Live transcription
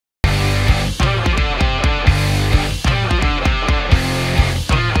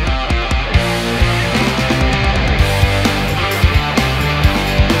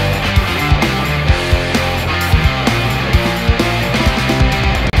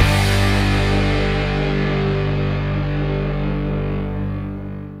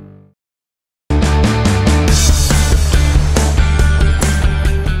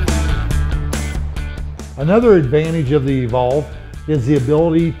Another advantage of the Evolve is the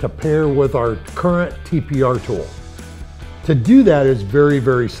ability to pair with our current TPR tool. To do that is very,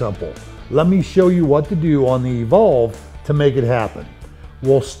 very simple. Let me show you what to do on the Evolve to make it happen.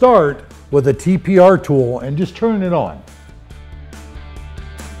 We'll start with a TPR tool and just turn it on.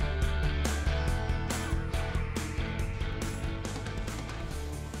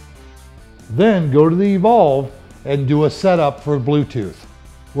 Then go to the Evolve and do a setup for Bluetooth.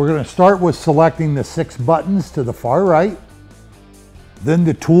 We're going to start with selecting the 6 buttons to the far right, then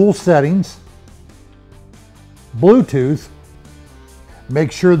the tool settings, Bluetooth, make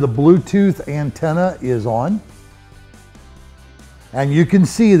sure the Bluetooth antenna is on, and you can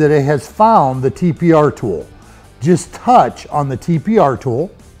see that it has found the TPR tool. Just touch on the TPR tool,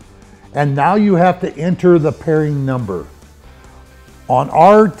 and now you have to enter the pairing number. On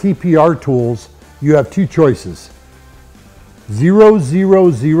our TPR tools, you have 2 choices, 0000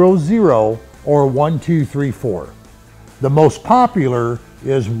 or 1234. The most popular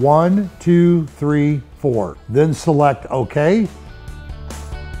is 1234. Then select OK.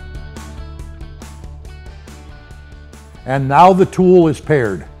 And now the tool is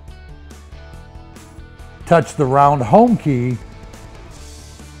paired. Touch the round home key,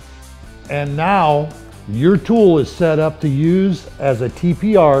 and now your tool is set up to use as a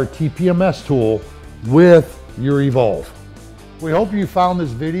TPR TPMS tool with your Evolve. We hope you found this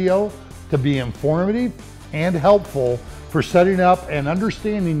video to be informative and helpful for setting up and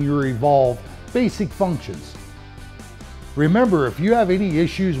understanding your Evolve basic functions. Remember, if you have any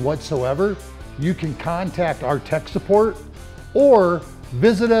issues whatsoever, you can contact our tech support or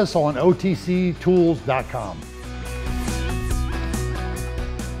visit us on otctools.com.